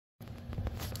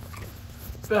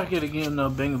Back at again,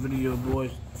 another banger video, boys.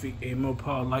 A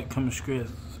Mopar, like, comment, share.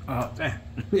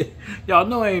 Y'all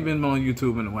know I ain't been on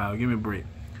YouTube in a while. Give me a break.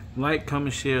 Like,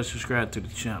 comment, share, subscribe to the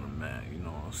channel, man. You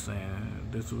know what I'm saying?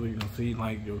 This is where you're gonna see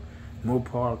like your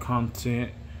Mopar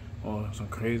content or some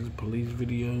crazy police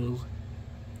videos.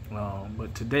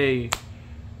 But today,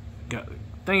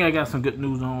 I got some good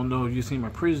news on though. If you seen my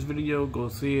previous video, go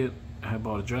see it. I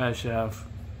bought a drive shaft.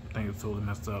 I think it's totally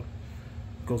messed up.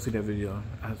 Go see that video.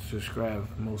 I subscribe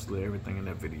mostly everything in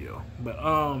that video.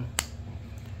 But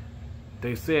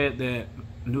they said that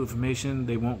new information,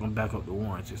 they won't come back up the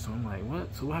warranty. So I'm like,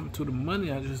 what? So what happened to the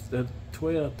money I just, that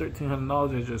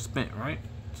 $1,300 I just spent, right?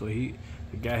 So the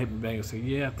guy hit me back and said,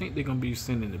 yeah, I think they're gonna be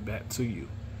sending it back to you.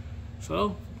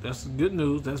 So that's good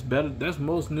news. That's better. That's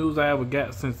most news I ever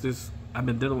got since I've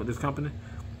been dealing with this company.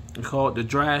 It's called the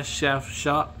Drive Shaft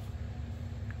Shop.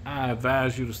 I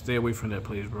advise you to stay away from that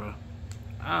place, bro.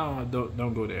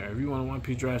 Don't go there. If you want a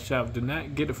one-piece drive shaft, do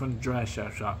not get it from the Drive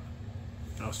Shaft Shop.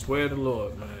 I swear to the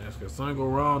Lord, man. If something go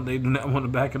wrong, they do not want to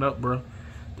back it up, bro.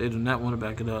 They do not want to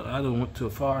back it up. I done went too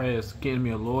far as getting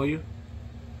me a lawyer,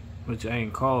 which I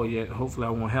ain't called yet. Hopefully I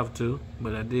won't have to,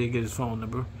 but I did get his phone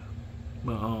number.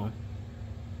 But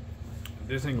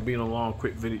this ain't gonna be no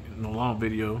long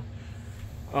video.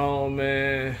 Oh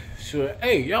man, sure.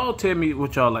 Hey, y'all tell me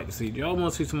what y'all like to see. Do y'all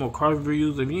want to see some more car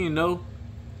reviews? If you didn't know,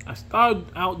 I started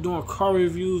out doing car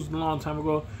reviews a long time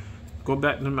ago. Go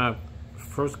back to my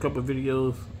first couple of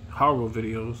videos, horror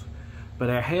videos. But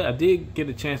I did get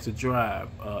a chance to drive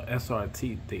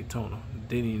SRT Daytona.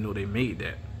 Didn't even know they made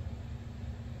that.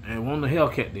 And won the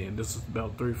Hellcat then. This is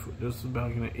about this is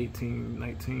about 18,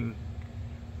 19,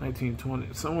 20,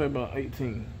 somewhere about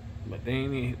 18. But they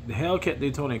ain't, the Hellcat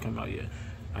Daytona ain't come out yet.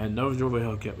 I had never drove a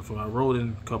Hellcat before. I rode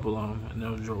in a couple of them. I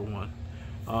never drove one.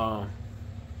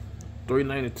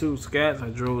 392 Scats, I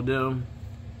drove them.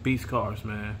 Beast cars,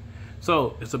 man.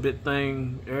 So it's a big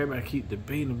thing. Everybody keep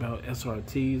debating about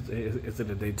SRTs. Is it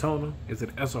a Daytona? Is it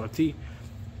an SRT?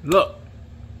 Look,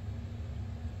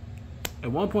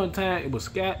 at one point in time, it was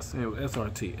Scats and it was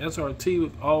SRT.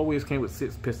 SRT always came with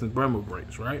 6-piston Brembo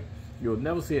brakes, right? You'll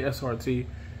never see an SRT.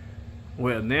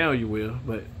 Well, now you will,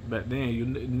 but back then you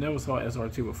never saw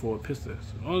SRT with 4 pistons.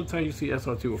 The only time you see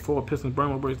SRT with 4 piston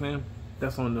Brembo brakes now,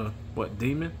 that's on the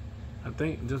Demon, I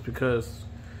think, just because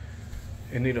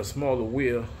it need a smaller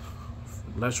wheel,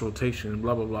 less rotation,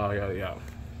 blah blah blah, yada yada.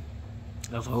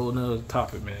 That's a whole nother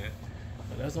topic, man.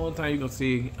 But that's the only time you're gonna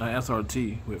see an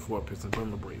SRT with 4 piston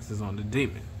Brembo brakes is on the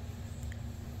Demon.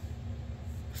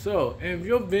 So, and if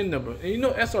your VIN number, and you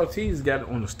know SRT's got it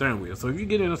on the steering wheel. So if you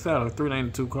get inside of a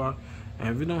 392 car, and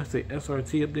if you don't say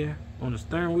SRT up there on the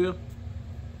steering wheel,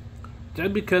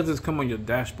 just because it's come on your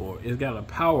dashboard, it's got a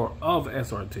power of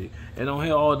SRT. It don't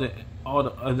have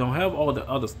all the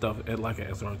other stuff like a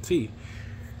SRT.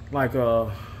 Like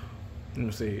let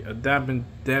me see, a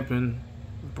dampen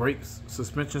brakes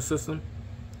suspension system.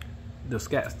 The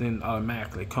Scats didn't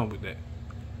automatically come with that.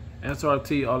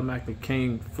 SRT automatically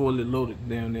came fully loaded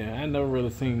down there. I never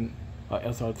really seen a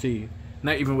SRT,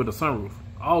 not even with a sunroof.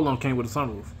 All of them came with a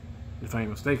sunroof, if I ain't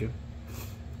mistaken.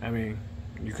 I mean,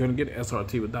 you couldn't get an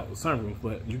SRT without a sunroof,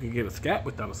 but you could get a Scat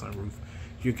without a sunroof.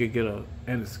 You could get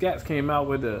and the Scats came out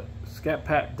with a Scat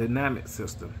Pack dynamic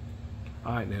system.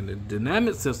 Alright, then the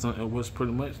dynamic system, it was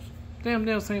pretty much damn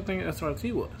near the same thing as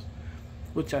SRT was.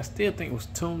 Which I still think was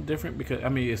tuned different because, I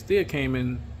mean, it still came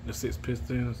in the 6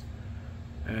 pistons.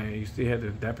 And you still had the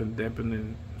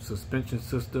dampening suspension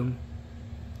system,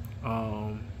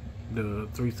 the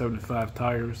 375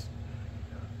 tires.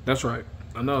 That's right.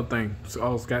 Another thing, so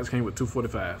all Scats came with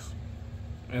 245s.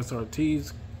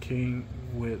 SRTs came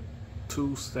with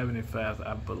 275s,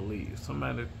 I believe.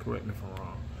 Somebody correct me if I'm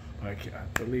wrong. I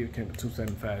believe it came with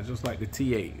 275s, just like the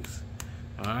TAs.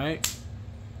 All right.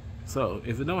 So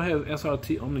if it don't have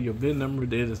SRT on your VIN number,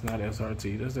 then it's not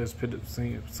SRT. That's as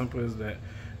simple as that.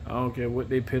 I don't care what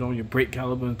they put on your brake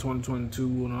caliber in 2022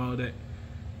 and all that.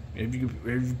 If you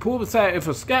pull beside, if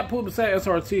a Scat pull beside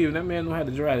SRT, and that man know how to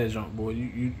drive that junk, boy,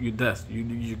 you dust.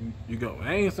 You go.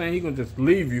 I ain't saying he gonna just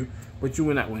leave you, but you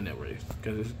will not win that race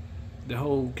because the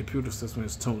whole computer system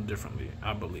is tuned differently,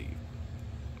 I believe.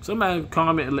 Somebody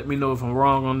comment and let me know if I'm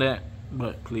wrong on that,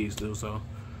 but please do so.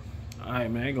 All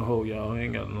right, man. I ain't gonna hold y'all. I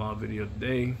ain't got a long video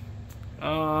today.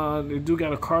 They do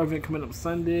got a car event coming up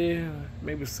Sunday,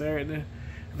 maybe Saturday.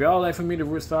 If y'all like for me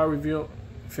to start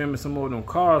filming some more of them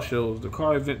car shows, the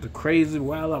car event, the crazy,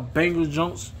 wild out banger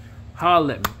junks,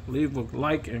 holler at me. Leave a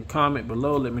like and comment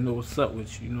below. Let me know what's up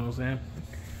with you. You know what I'm saying?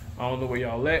 I don't know where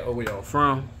y'all at or where y'all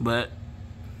from, but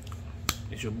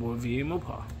it's your boy VA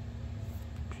Mopar.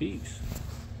 Peace.